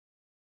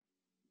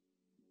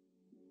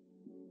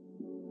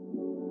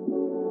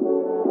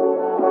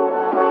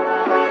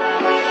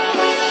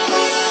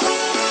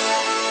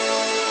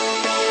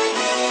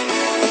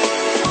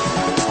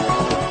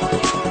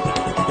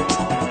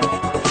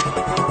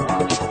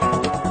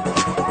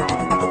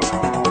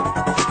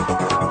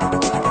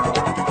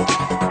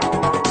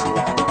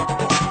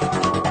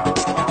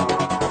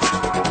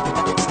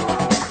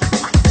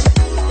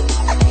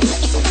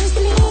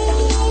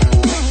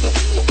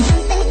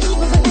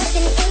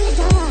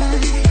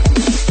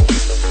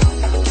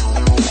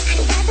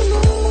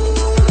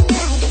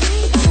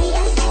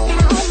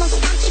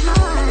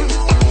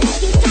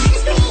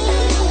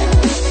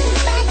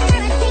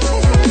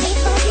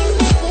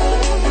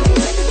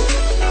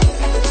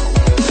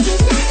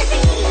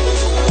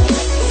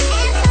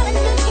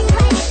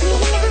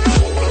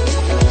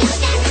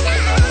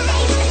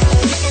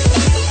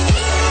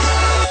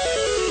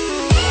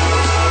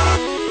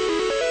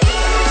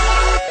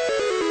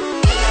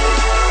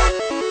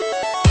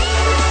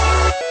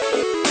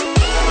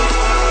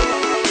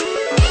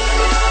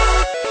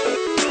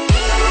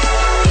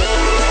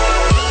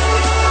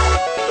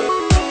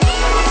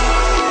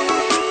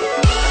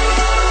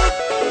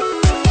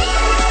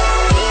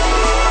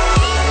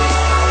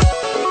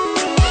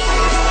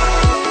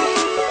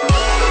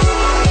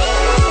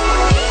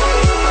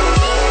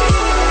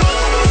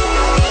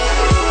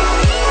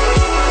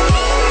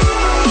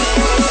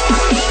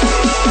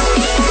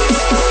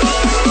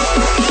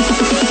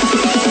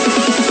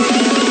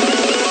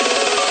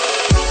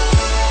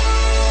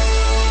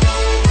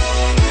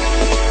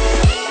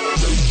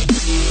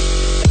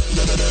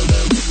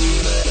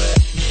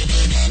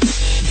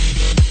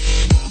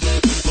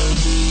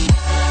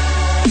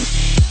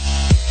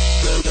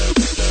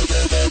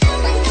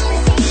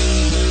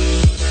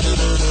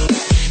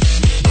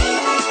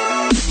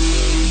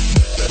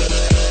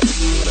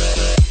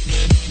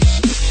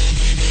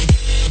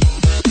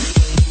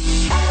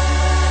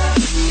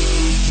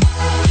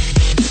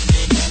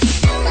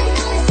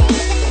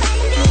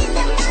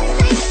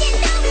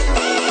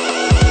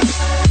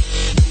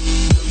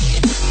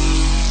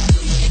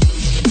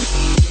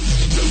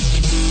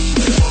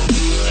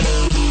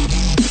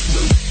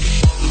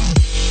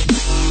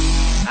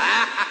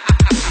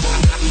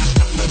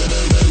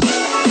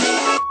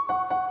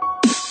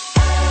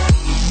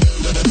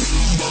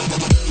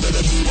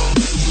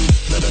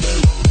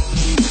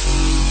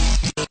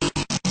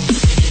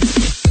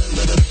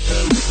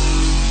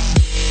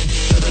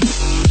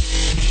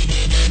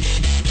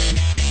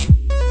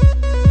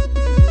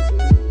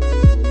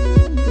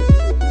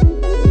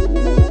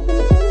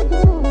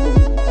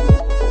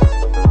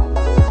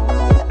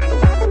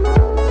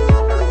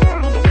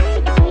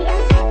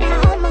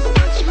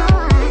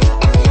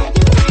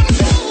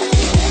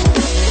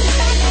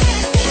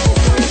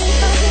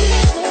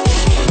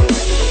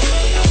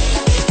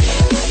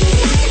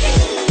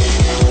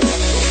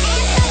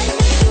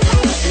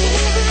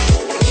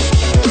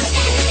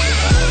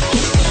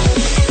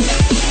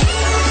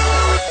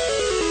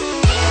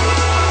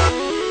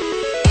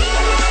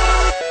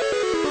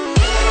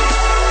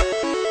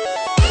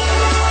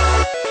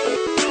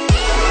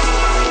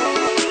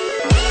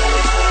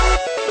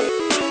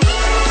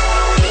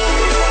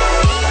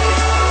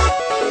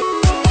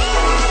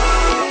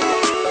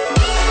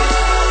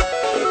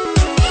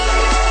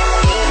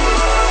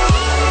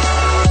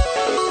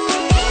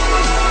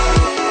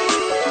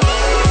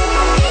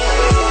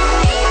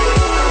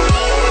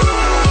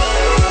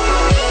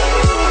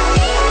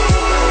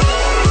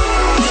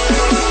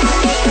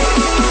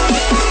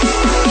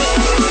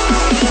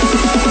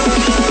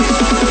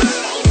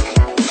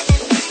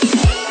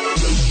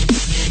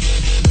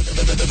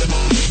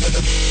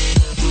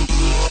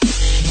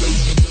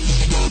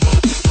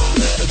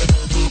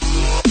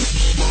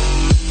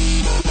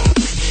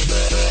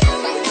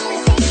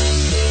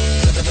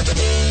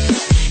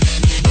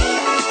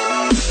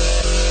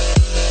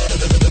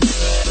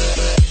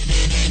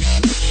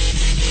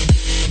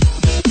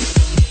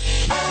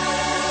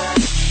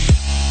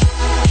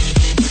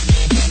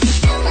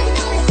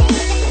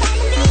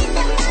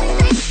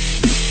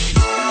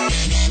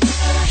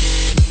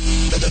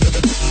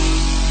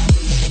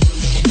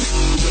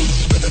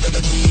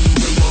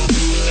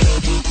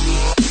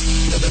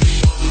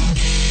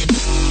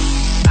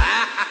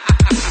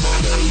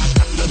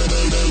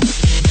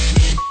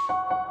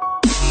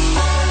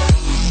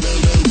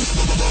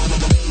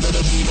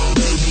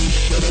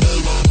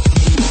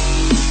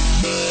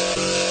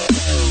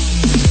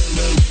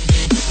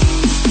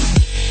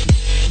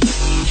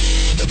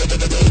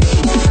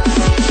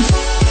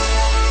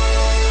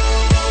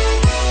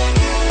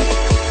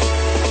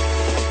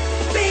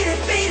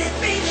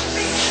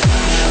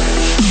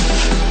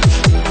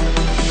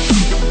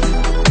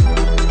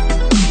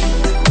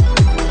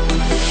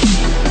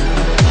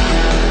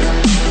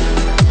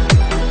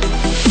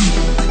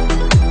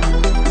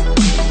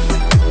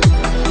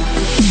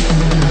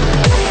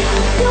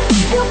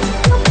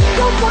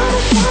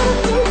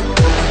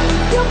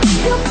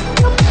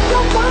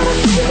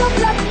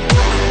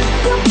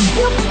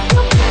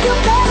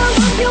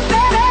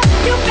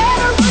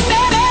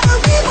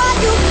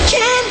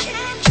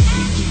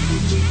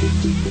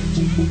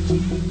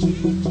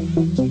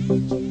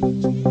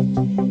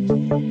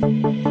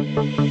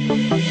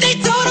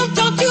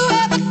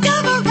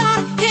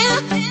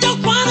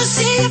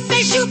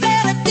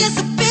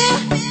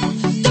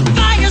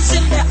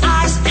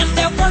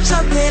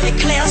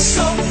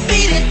so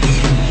beat it,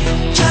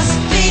 just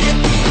beat it.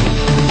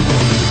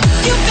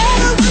 You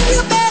better run,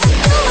 you better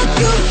do what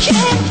you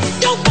can.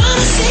 Don't wanna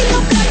see no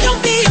blood,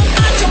 don't be a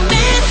macho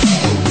man.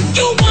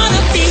 You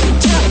wanna be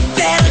tough,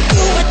 better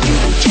do what you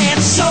can,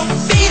 so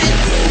beat it.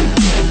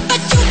 But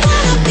you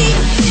wanna be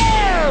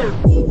there.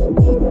 But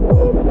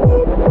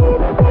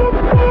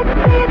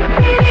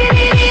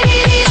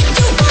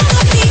you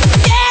wanna be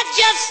there,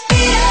 just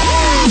beat it.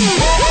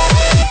 Beat it.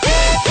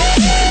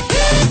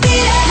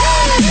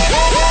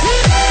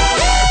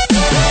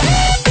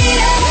 Beat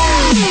it.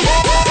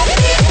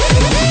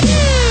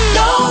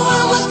 No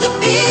one wants to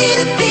beat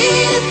it,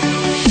 beat it.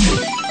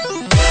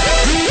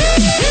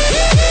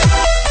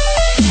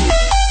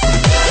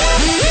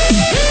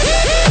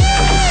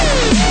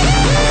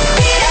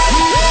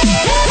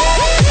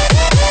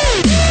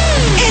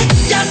 It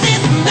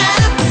doesn't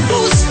matter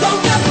who's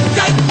wrong or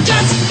right,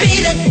 just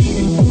beat it.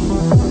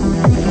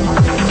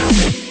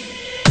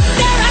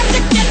 They're out to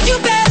get you,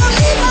 better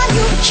leave while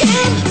you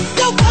can.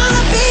 Don't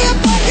wanna be a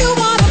boy, you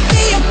wanna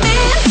be a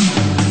man.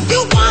 You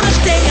wanna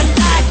stay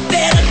alive,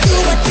 better do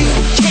what you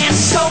can,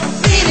 so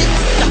beat it,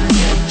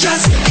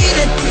 just beat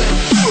it.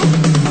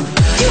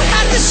 You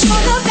have to show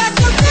them that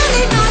you're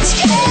really not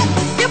scared.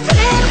 You're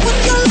playing with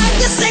your life,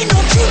 this ain't no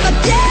truth or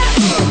dare.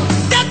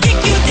 They'll kick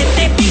you, then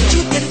they beat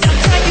you, then they'll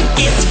tell you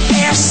it's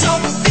fair, so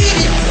beat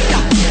it.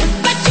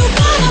 But you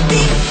wanna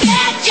be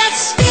there,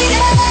 just beat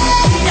it.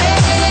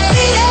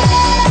 Beat it.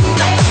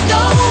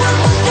 No one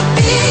wants to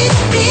beat it,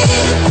 beat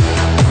it.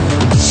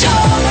 Show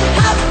them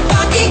how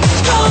fucking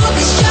strong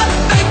is your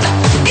fight.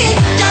 It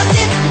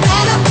doesn't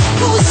matter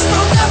who's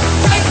wrong or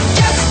right,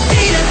 just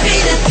beat it,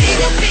 beat it, beat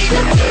it, beat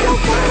it.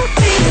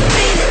 Beat it,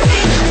 beat it,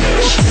 beat it.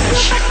 Beat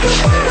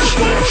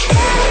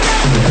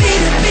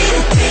it, beat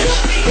it, beat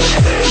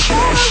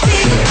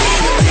it. Beat it, beat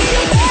it, beat it.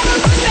 Beat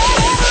it, beat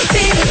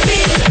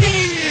it,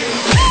 beat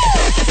it.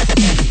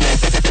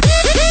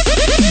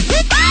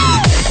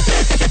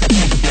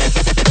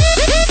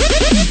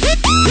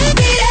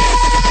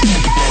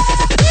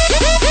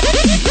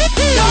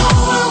 No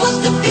one wants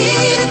to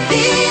beat it,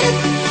 beat it.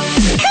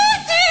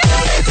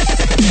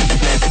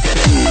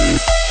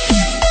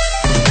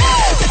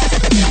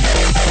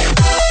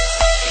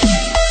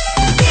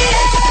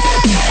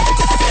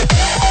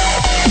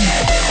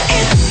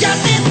 It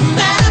doesn't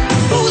matter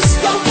who's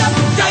wrong or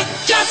right,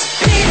 just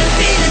beat it,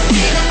 beat it,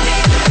 beat it.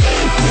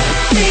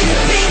 Beat it,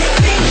 beat it,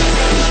 beat it.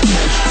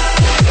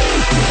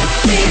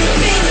 Beat it,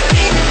 beat it,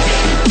 beat it.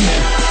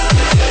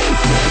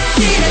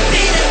 Beat it,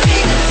 beat it,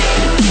 beat it.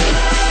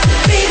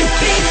 Beat it,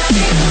 beat it,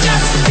 beat it.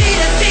 Just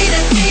beat it, beat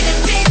it, beat it,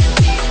 beat it.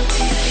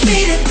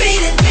 Beat it,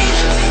 beat it, beat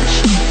it.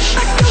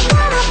 I don't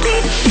wanna be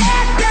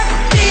dead. Just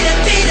beat it,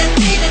 beat it,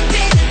 beat it,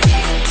 beat it.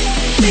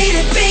 Beat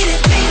it, beat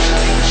it, beat it.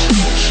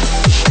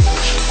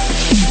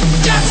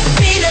 Just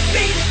beat it,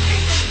 beat it.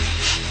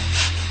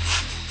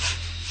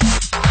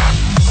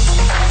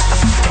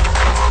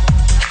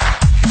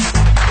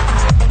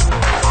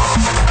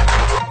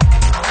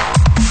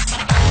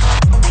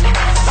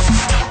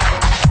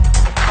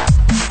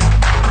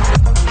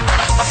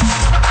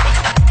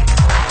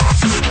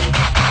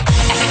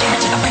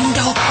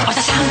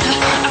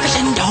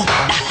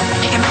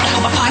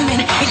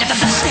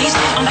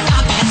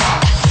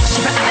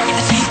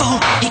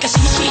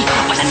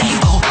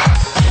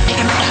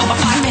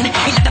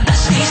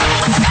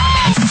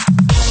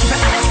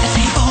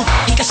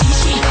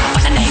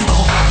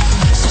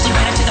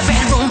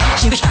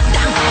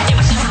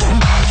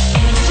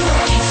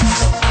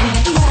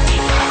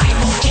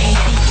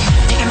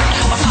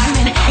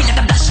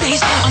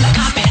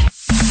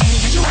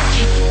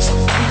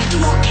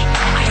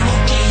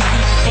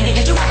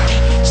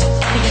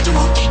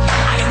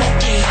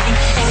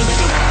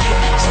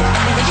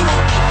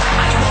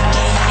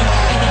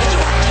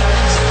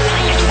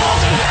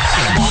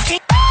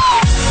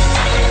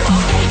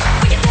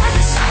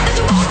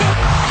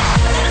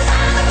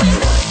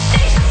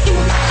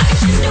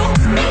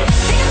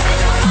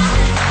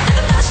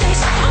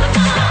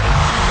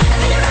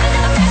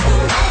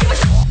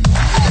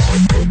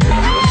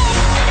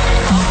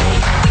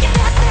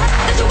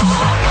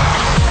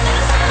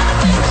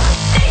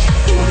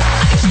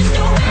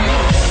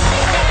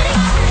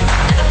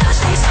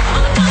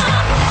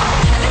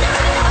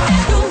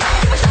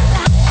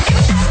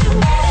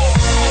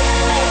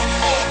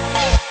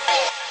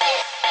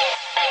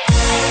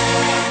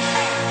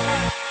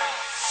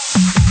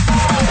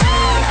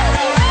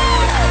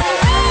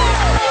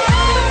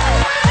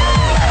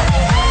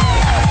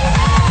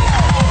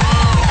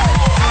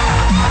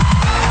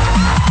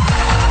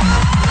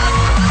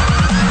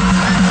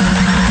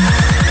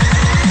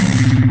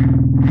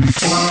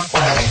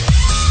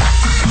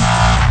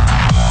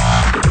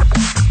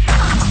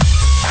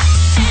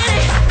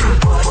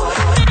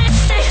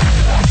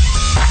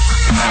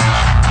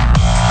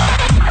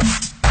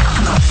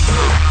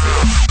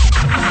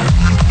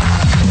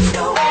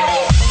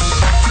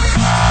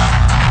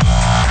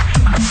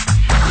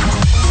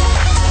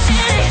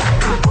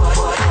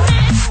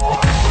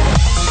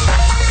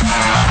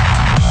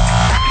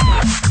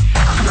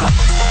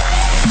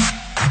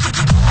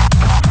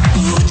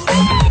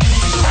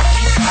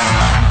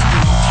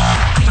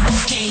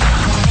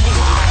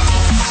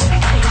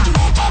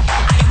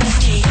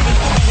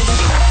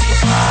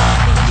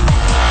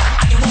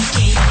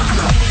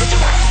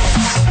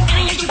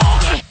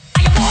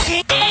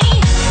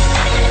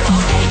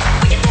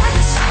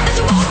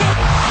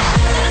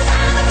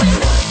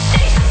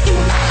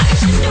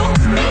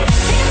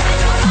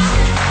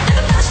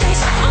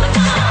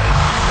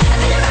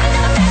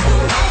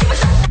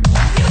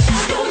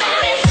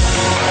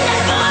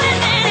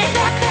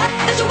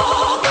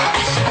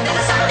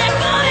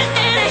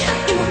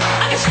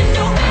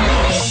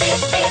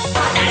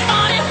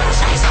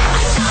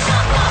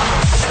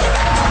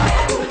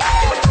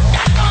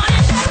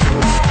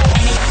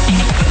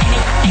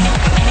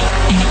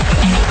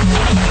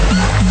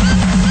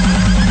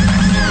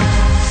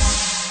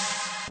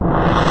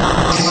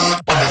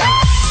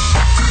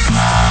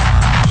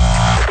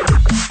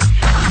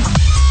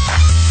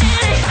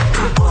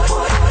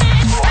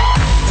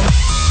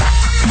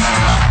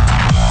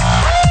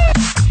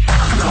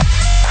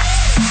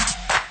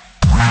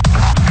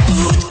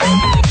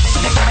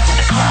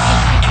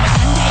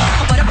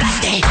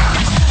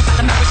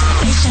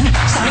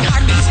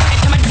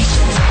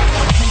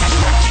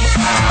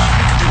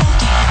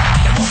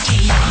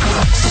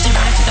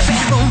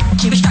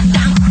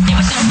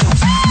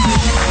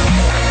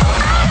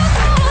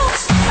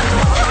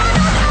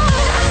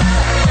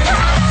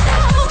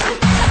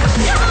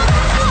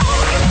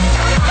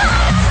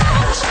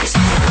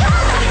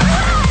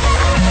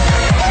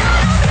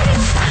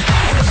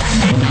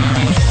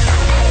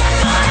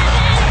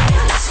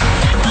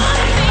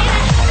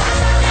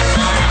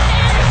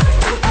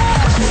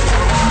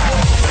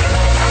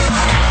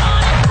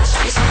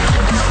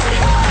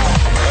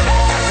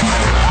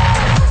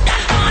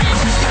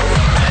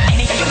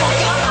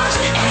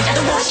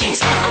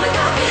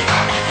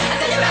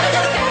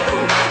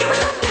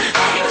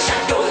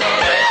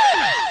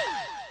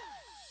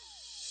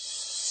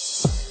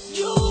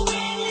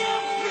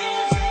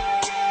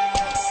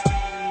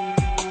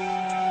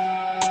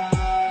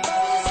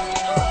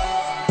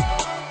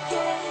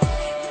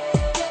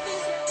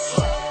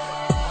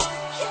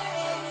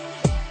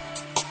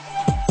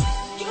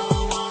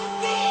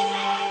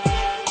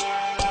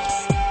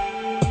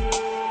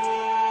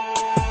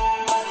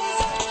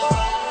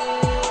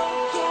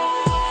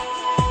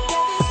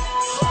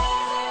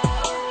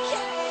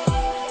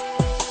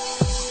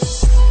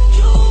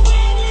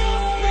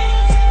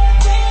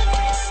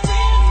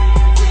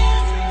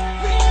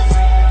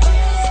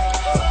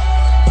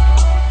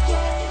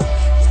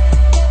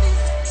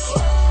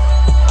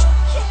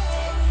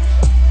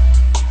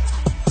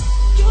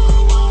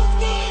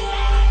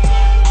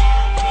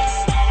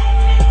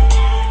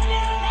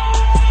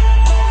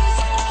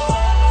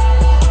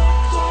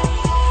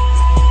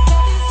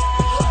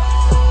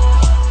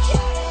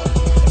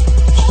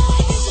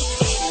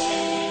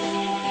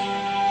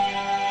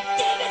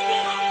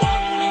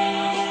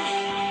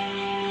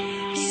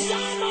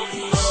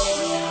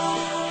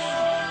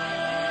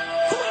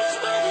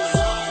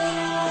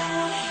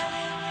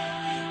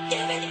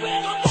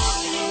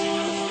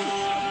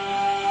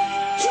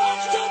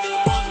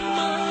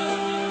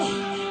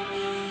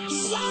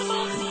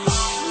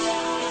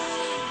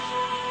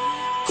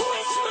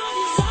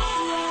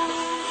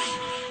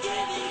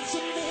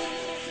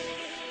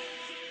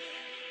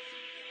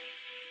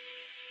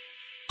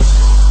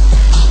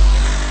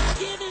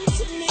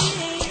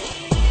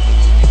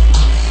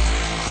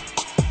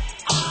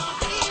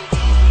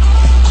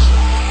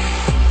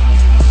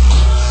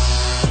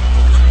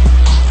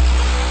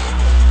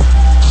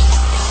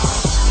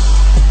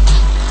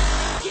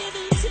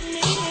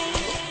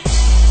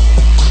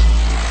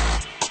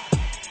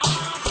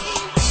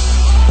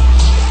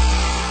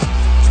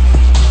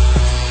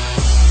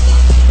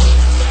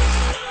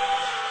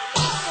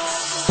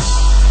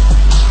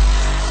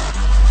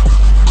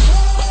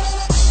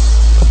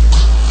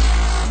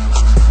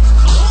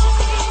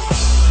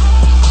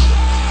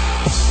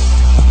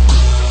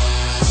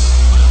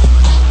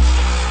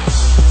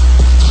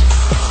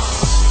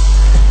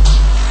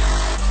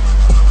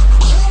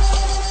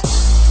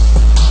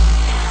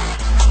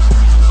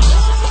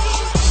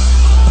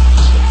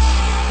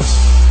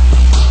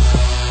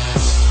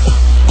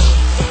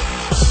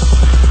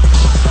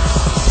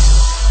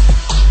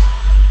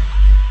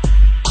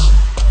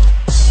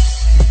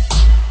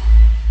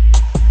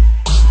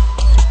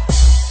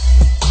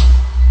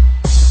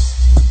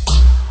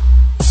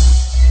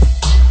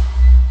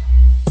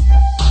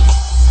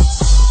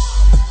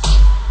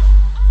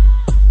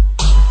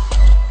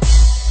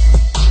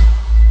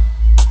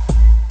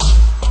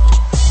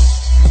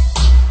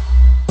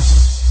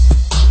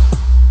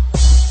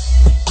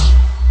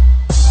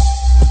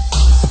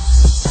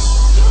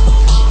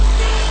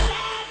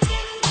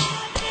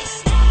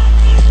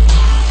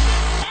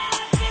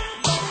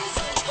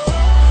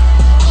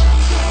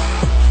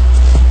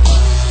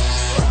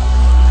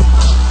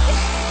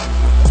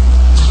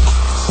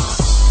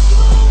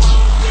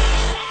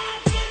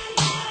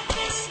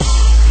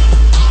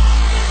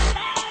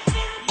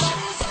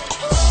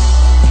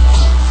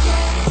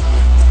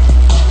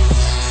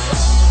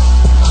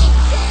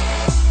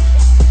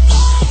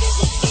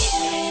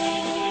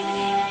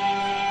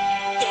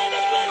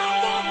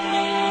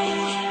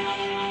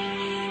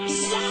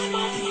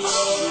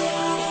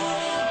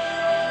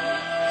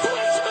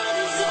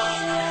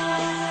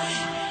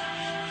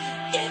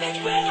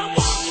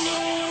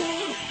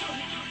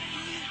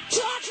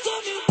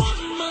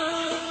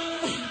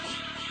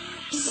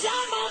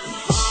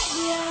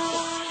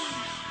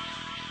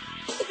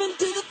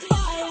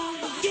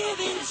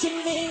 to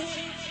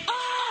me.